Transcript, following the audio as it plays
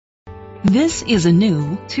This is a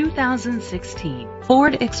new 2016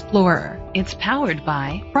 Ford Explorer. It's powered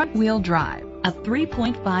by front-wheel drive, a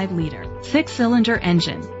 3.5-liter, 6-cylinder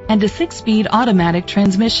engine, and a 6-speed automatic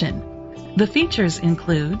transmission. The features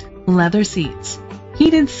include leather seats,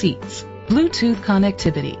 heated seats, Bluetooth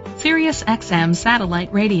connectivity, Sirius XM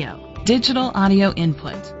satellite radio, digital audio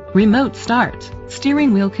input, remote start,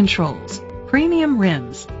 steering wheel controls, premium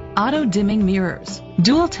rims, auto-dimming mirrors,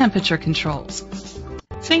 dual temperature controls.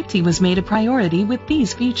 Safety was made a priority with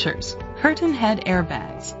these features: curtain head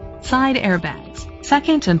airbags, side airbags,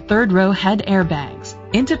 second and third row head airbags,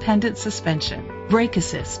 independent suspension, brake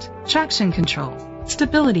assist, traction control,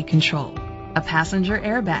 stability control, a passenger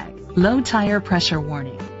airbag, low tire pressure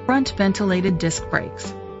warning, front ventilated disc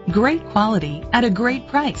brakes. Great quality at a great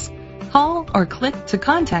price. Call or click to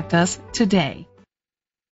contact us today.